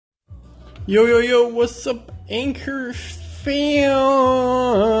Yo, yo, yo, what's up, Anchor fam?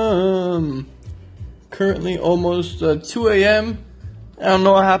 Currently almost 2 a.m. I don't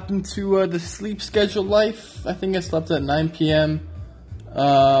know what happened to the sleep schedule life. I think I slept at 9 p.m.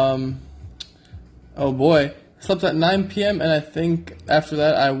 Oh boy. Slept at 9 p.m. and I think after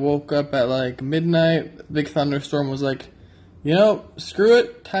that I woke up at like midnight. Big thunderstorm was like, screw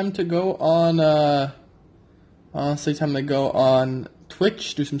it. Time to go on, honestly, time to go on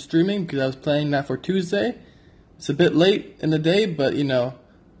Twitch, do some streaming, because I was planning that for Tuesday. It's a bit late in the day, but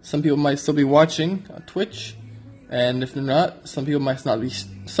some people might still be watching on Twitch, and if they're not, some people might not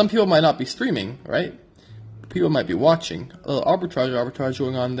be streaming, right? People might be watching. A little arbitrage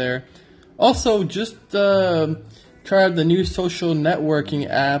going on there. Also, just try out the new social networking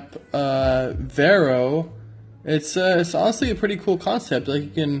app, Vero. It's honestly a pretty cool concept. Like,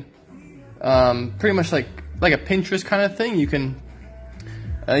 you can pretty much like a Pinterest kind of thing. You can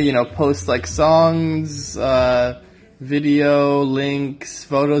post like songs, video, links,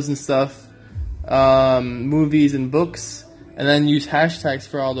 photos and stuff, movies and books, and then use hashtags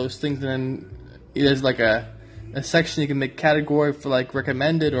for all those things. And then there's like a section you can make category for like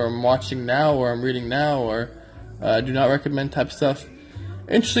recommended, or I'm watching now, or I'm reading now, or do not recommend type stuff.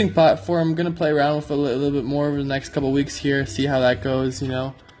 Interesting platform. I'm gonna play around with it a little bit more over the next couple weeks here, see how that goes.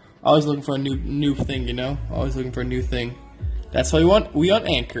 Always looking for a new thing. Always looking for a new thing. That's what we on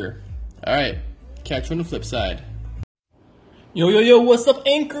Anchor. Alright, catch you on the flip side. Yo, what's up,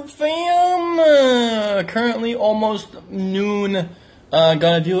 Anchor fam? Currently almost noon.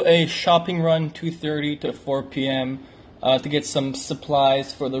 Gonna do a shopping run, 2:30 to 4 p.m. To get some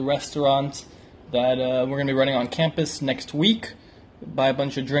supplies for the restaurant that we're gonna be running on campus next week. Buy a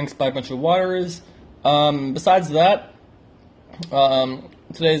bunch of drinks, buy a bunch of waters. Besides that,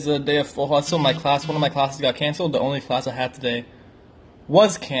 today's a day of full hustle. One of my classes got canceled. The only class I had today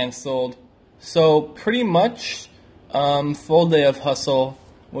was canceled. So pretty much full day of hustle,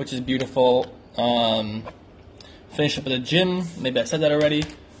 which is beautiful. Finish up at the gym. Maybe I said that already.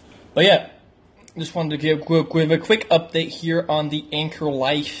 But yeah, just wanted to give a quick update here on the Anchor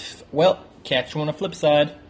life. Well, catch you on the flip side.